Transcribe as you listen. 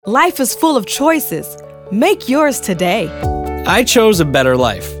Life is full of choices. Make yours today. I chose a better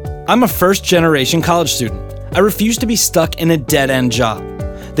life. I'm a first-generation college student. I refuse to be stuck in a dead-end job.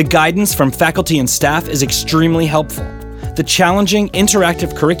 The guidance from faculty and staff is extremely helpful. The challenging,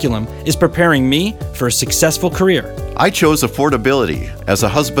 interactive curriculum is preparing me for a successful career. I chose affordability. As a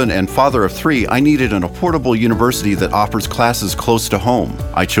husband and father of 3, I needed an affordable university that offers classes close to home.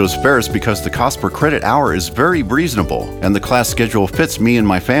 I chose Ferris because the cost per credit hour is very reasonable, and the class schedule fits me and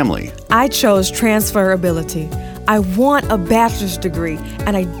my family. I chose transferability. I want a bachelor's degree,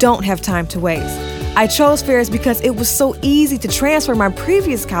 and I don't have time to waste. I chose Ferris because it was so easy to transfer my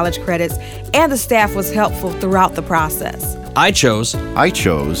previous college credits, and the staff was helpful throughout the process. I chose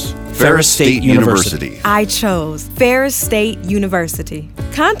Ferris State University. I chose Ferris State University.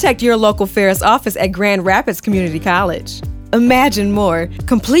 Contact your local Ferris office at Grand Rapids Community College. Imagine more.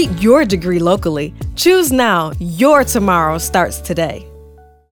 Complete your degree locally. Choose now. Your tomorrow starts today.